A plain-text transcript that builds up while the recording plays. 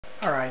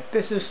Alright,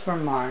 this is for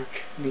Mark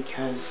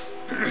because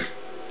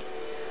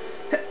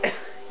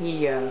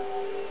he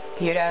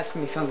had asked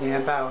me something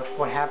about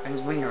what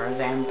happens when you're a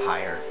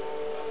vampire.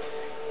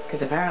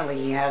 Because apparently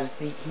he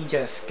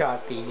just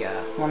got the,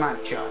 well,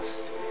 not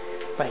just,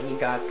 but he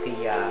got the,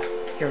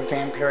 your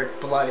vampiric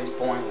blood is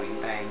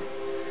boiling thing.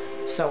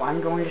 So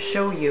I'm going to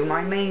show you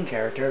my main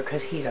character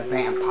because he's a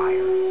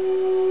vampire.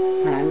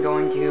 And I'm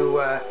going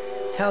to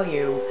tell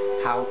you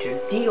how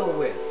to deal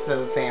with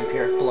the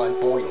vampiric blood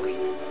boiling.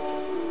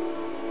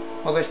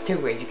 Well, there's two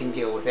ways you can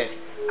deal with it.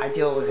 I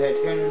deal with it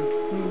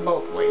in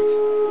both ways.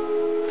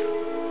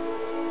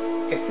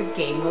 If the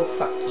game will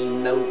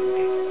fucking load.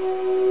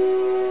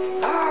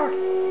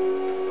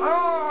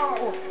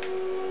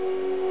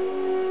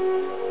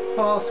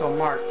 Also,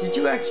 Mark, did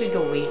you actually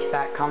delete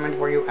that comment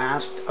where you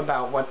asked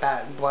about what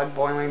that blood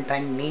boiling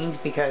thing means?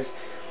 Because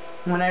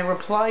when I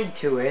replied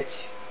to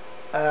it,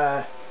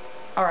 alright,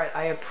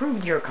 I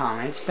approved your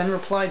comment, then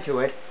replied to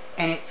it,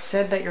 and it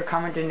said that your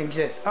comment didn't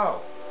exist.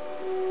 Oh.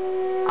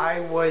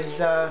 I was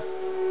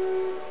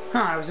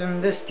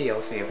in this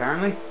DLC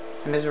apparently,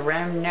 and there's a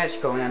random net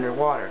going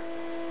underwater.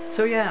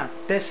 So yeah,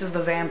 this is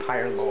the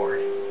Vampire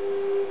Lord.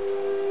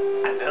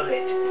 I love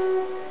it.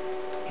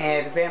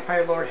 And the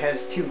Vampire Lord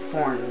has two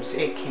forms.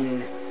 It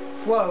can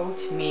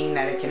float, meaning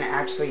that it can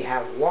actually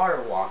have water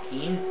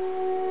walking,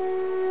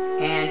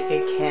 and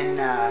it can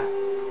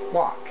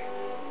walk.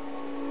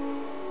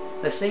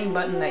 The same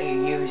button that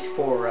you use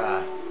for,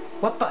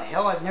 what the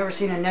hell, I've never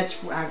seen a net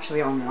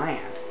actually on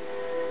land.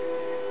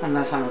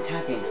 Unless I'm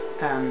attacking.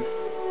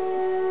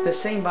 The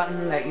same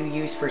button that you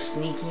use for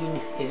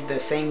sneaking is the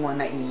same one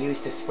that you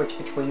use to switch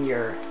between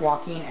your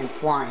walking and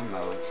flying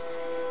modes.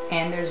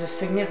 And there's a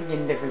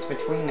significant difference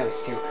between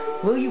those two.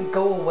 Will you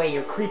go away?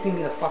 You're creeping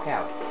me the fuck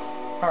out.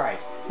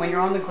 Alright, when you're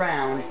on the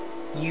ground,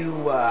 you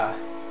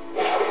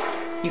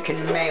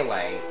can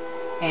melee.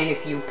 And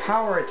if you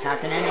power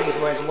attack an enemy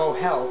who has low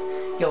health,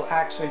 you'll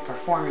actually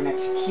perform an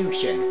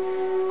execution.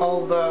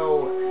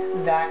 Although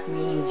that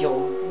means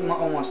you'll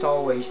almost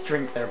always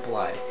drink their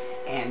blood.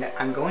 And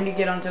I'm going to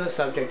get onto the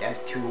subject as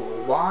to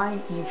why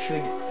you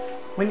should,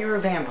 when you're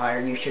a vampire,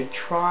 you should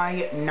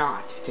try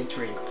not to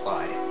drink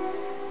blood.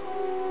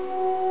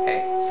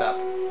 Hey, sup?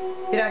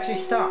 It actually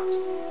stopped.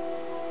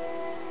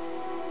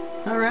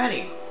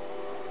 Alrighty.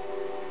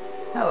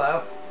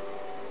 Hello.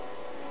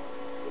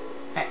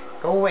 Hey,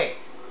 go away.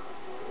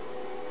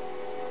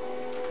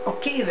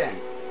 Okay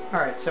then.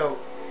 Alright, so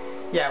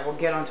yeah, we'll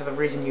get onto the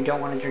reason you don't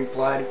want to drink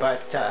blood,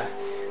 but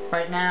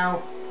right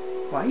now,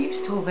 why are you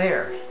still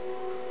there?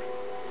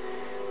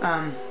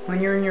 When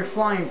you're in your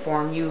flying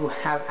form, you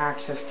have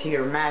access to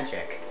your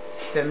magic.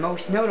 The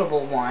most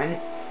notable one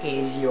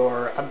is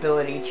your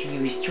ability to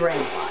use Drain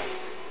Life.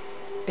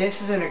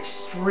 This is an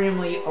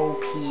extremely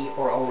OP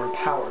or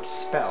overpowered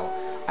spell.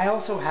 I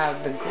also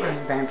have the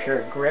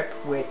Vampiric Grip,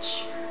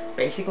 which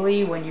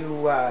basically when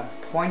you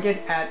point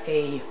it at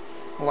a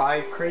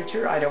live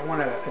creature, I don't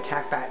want to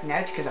attack that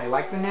net because I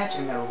like the net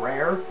and they're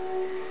rare.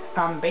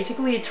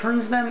 Basically it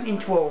turns them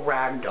into a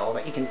ragdoll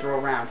that you can throw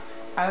around.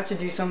 I like to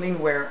do something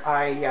where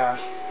I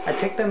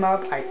pick them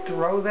up, I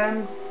throw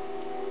them,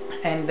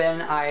 and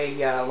then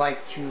I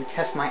like to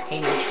test my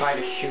aim and try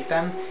to shoot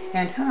them,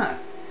 and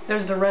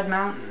there's the red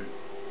mountain.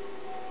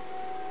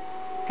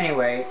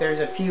 Anyway, there's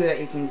a few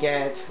that you can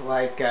get,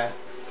 like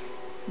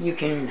you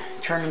can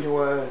turn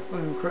into a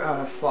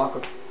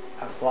flock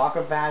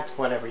of bats,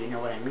 whatever, you know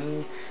what I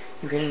mean.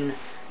 You can,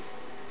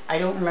 I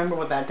don't remember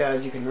what that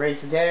does. You can raise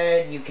the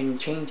dead, you can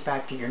change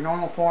back to your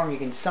normal form, you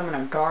can summon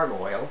a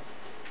gargoyle.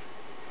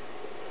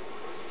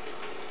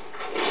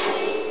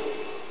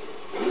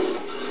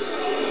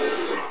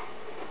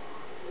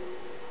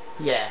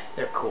 Yeah,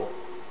 they're cool.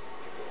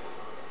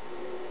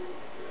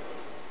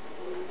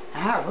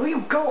 Ah, will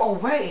you go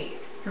away?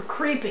 You're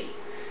creepy.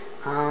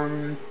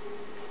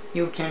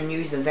 You can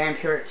use the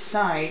Vampiric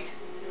Sight,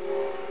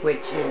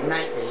 which is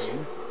night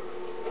vision.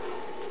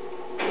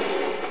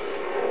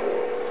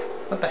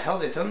 What the hell,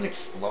 did something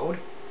explode?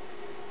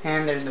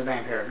 And there's the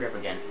Vampiric Grip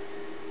again.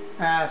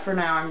 For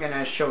now, I'm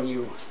gonna show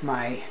you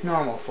my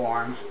normal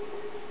form.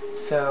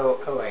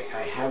 So, oh wait,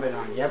 I have it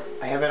on, yep,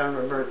 I have it on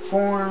revert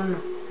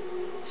form.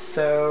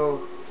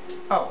 So,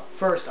 oh,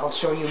 first I'll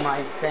show you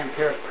my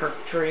Vampiric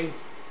perk tree.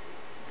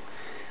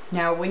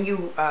 Now, when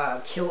you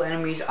kill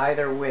enemies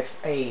either with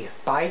a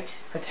bite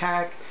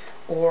attack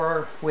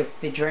or with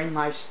the Drain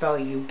Life spell,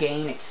 you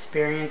gain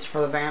experience for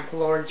the Vamp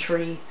Lord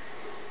tree.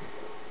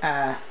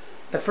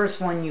 The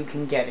first one you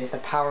can get is the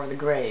Power of the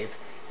Grave.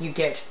 You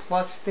get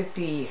plus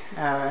 50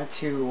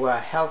 to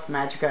health,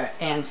 magika,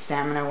 and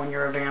stamina when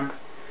you're a vamp.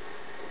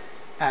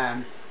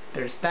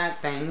 There's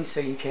that thing, so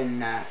you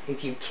can,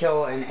 if you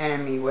kill an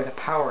enemy with a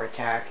power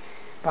attack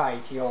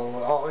bite,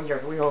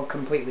 you'll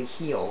completely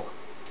heal.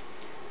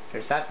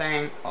 There's that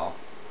thing. Oh.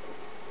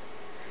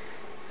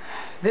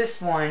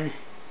 This one,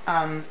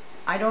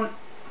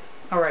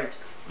 alright,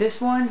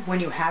 this one, when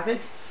you have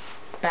it,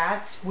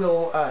 bats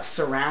will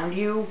surround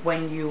you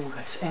when you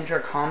enter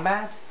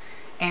combat,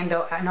 and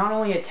they'll not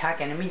only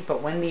attack enemies,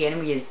 but when the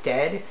enemy is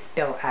dead,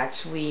 they'll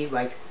actually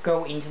like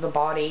go into the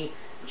body,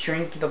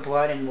 drink the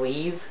blood, and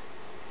leave.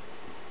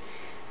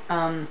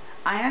 I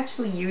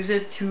actually use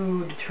it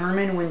to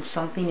determine when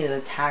something is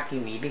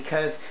attacking me,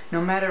 because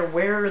no matter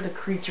where the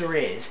creature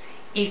is,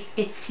 if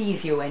it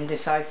sees you and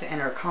decides to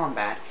enter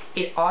combat,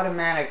 it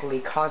automatically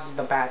causes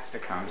the bats to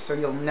come, so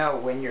you'll know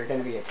when you're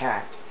going to be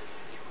attacked.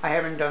 I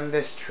haven't done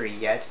this tree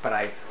yet,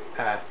 but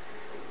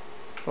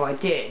well, I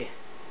did.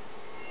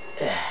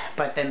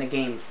 But then the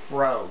game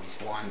froze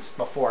once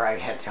before I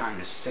had time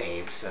to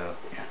save, so,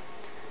 yeah.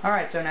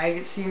 Alright, so now you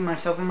can see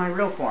myself in my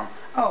real form.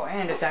 Oh,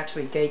 and it's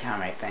actually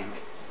daytime, I think.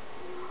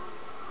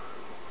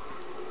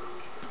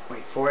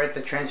 Wait for it,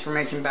 the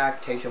transformation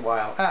back takes a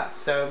while. Ah,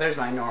 so there's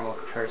my normal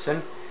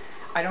person.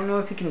 I don't know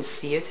if you can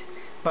see it,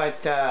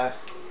 but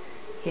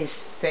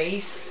his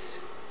face,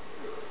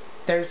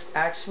 there's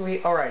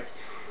actually, alright,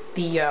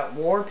 the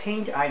war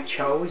paint I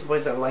chose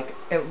was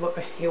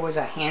it was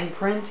a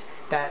handprint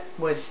that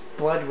was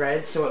blood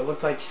red, so it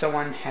looked like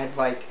someone had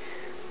like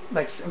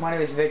one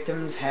of his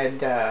victims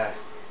had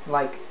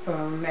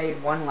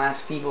made one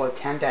last feeble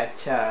attempt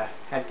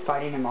at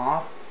fighting him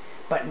off.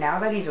 But now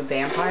that he's a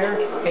vampire,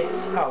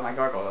 it's... Oh, my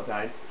gargoyle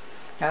died.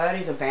 Now that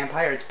he's a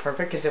vampire, it's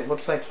perfect because it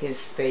looks like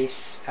his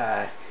face,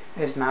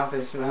 his mouth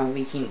is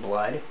leaking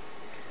blood.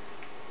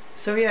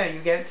 So yeah, you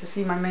get to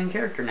see my main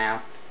character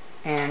now.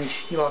 And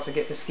you also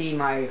get to see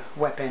my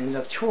weapons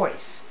of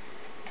choice.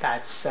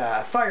 That's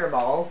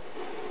Fireball,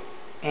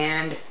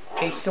 and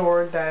a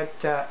sword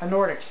that, a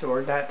Nordic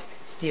sword that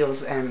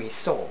steals enemies'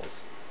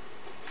 souls.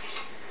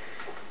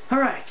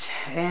 Alright,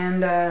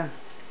 and,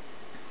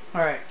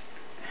 alright.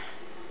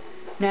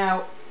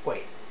 Now,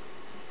 wait.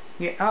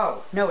 Yeah,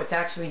 oh, no, it's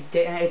actually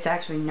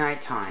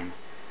nighttime.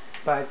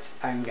 But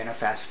I'm gonna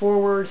fast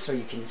forward so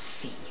you can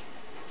see.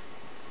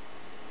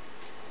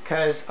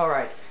 Cause,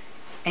 alright,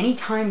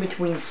 anytime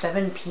between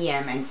 7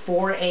 p.m. and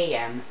 4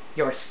 a.m.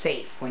 you're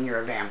safe when you're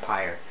a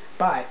vampire.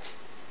 But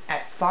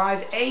at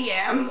 5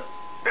 a.m.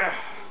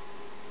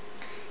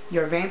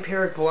 your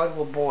vampiric blood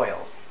will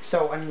boil.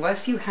 So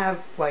unless you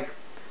have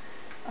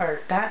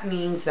that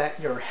means that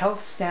your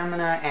health,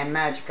 stamina, and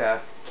magika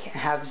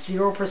have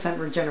 0%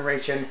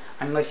 regeneration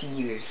unless you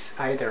use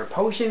either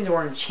potions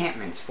or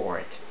enchantments for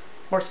it.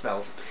 Or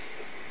spells.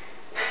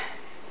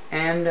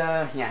 And,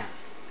 yeah.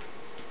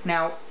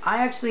 Now,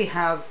 I actually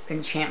have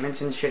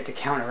enchantments and shit to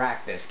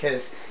counteract this,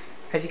 because,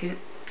 as you can,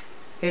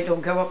 it'll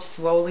go up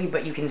slowly,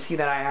 but you can see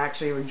that I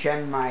actually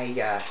regen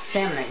my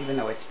stamina even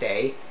though it's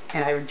day,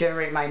 and I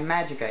regenerate my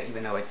magika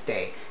even though it's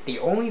day. The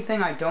only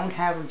thing I don't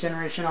have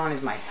regeneration on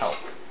is my health.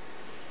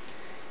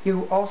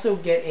 You also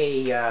get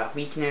a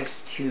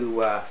weakness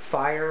to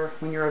fire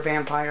when you're a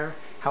vampire.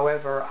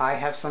 However, I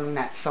have something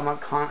that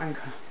somewhat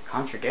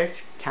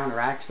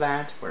counteracts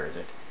that. Where is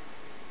it?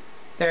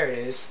 There it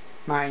is.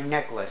 My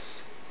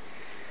necklace.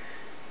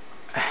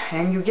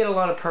 And you get a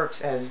lot of perks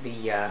as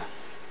the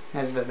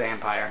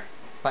vampire.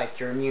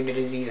 Like you're immune to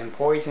disease and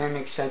poison,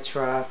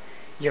 etc.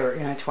 You're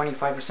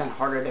 25%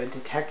 harder to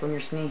detect when you're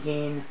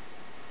sneaking.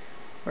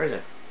 Where is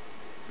it?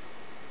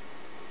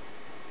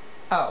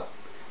 Oh.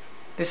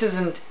 This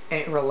isn't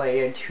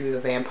related to the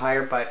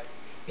vampire, but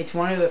it's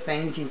one of the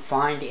things you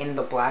find in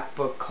the black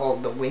book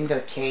called the Winds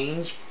of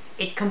Change.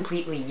 It's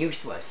completely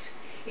useless.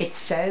 It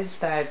says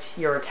that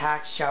your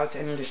attacks, shouts,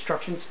 and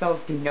destruction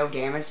spells do no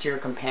damage to your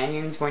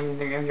companions when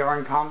you're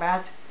in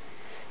combat.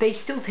 They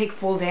still take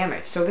full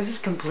damage, so this is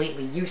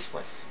completely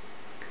useless.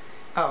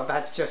 Oh,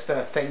 that's just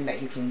a thing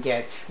that you can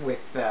get with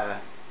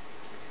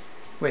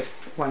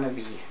one of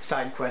the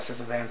side quests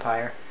as a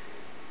vampire.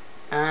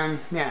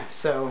 Yeah,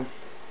 so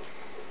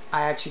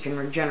I actually can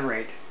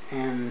regenerate.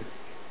 And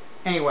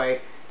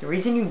anyway, the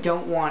reason you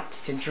don't want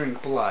to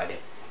drink blood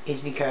is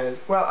because,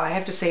 well, I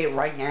have to say it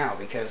right now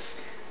because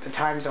the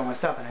time's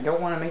almost up and I don't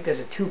want to make this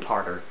a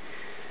two-parter.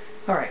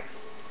 Alright.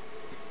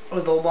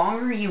 Well, the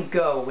longer you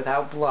go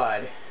without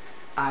blood,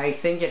 I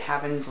think it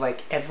happens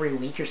like every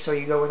week or so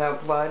you go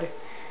without blood.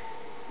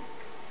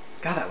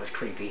 God, that was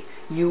creepy.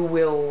 You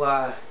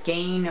will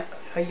gain,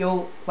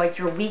 your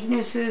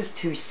weaknesses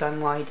to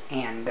sunlight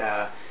and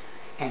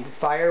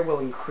fire will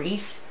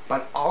increase,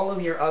 but all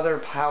of your other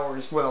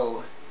powers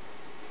will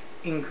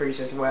increase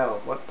as well.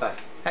 What the?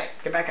 Hey,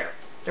 get back here!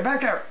 Get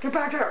back here! Get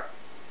back here!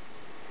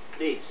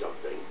 Need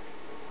something.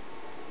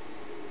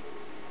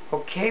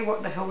 Okay,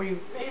 what the hell were you?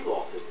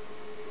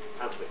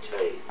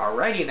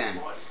 Alrighty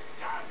then.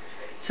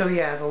 So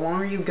yeah, the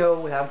longer you go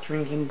without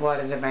drinking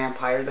blood as a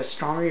vampire, the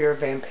stronger your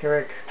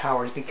vampiric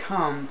powers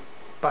become,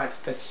 but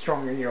the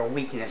stronger your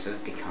weaknesses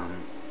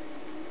become.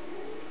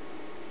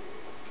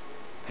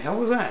 The hell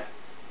was that?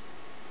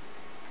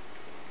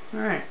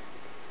 Alright.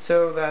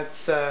 So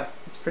that's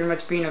pretty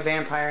much being a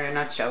vampire in a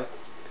nutshell.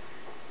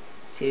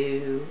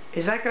 So,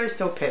 is that guy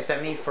still pissed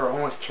at me for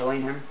almost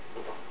killing him?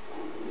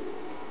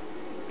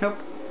 Nope.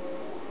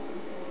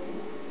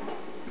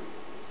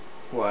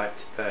 What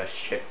the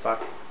shit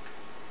fuck?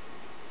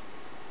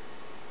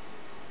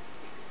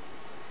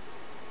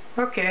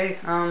 Okay,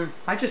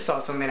 I just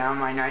saw something out of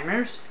my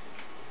nightmares.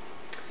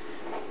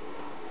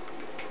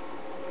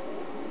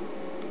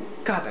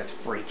 God, that's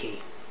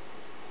freaky.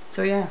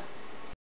 So yeah.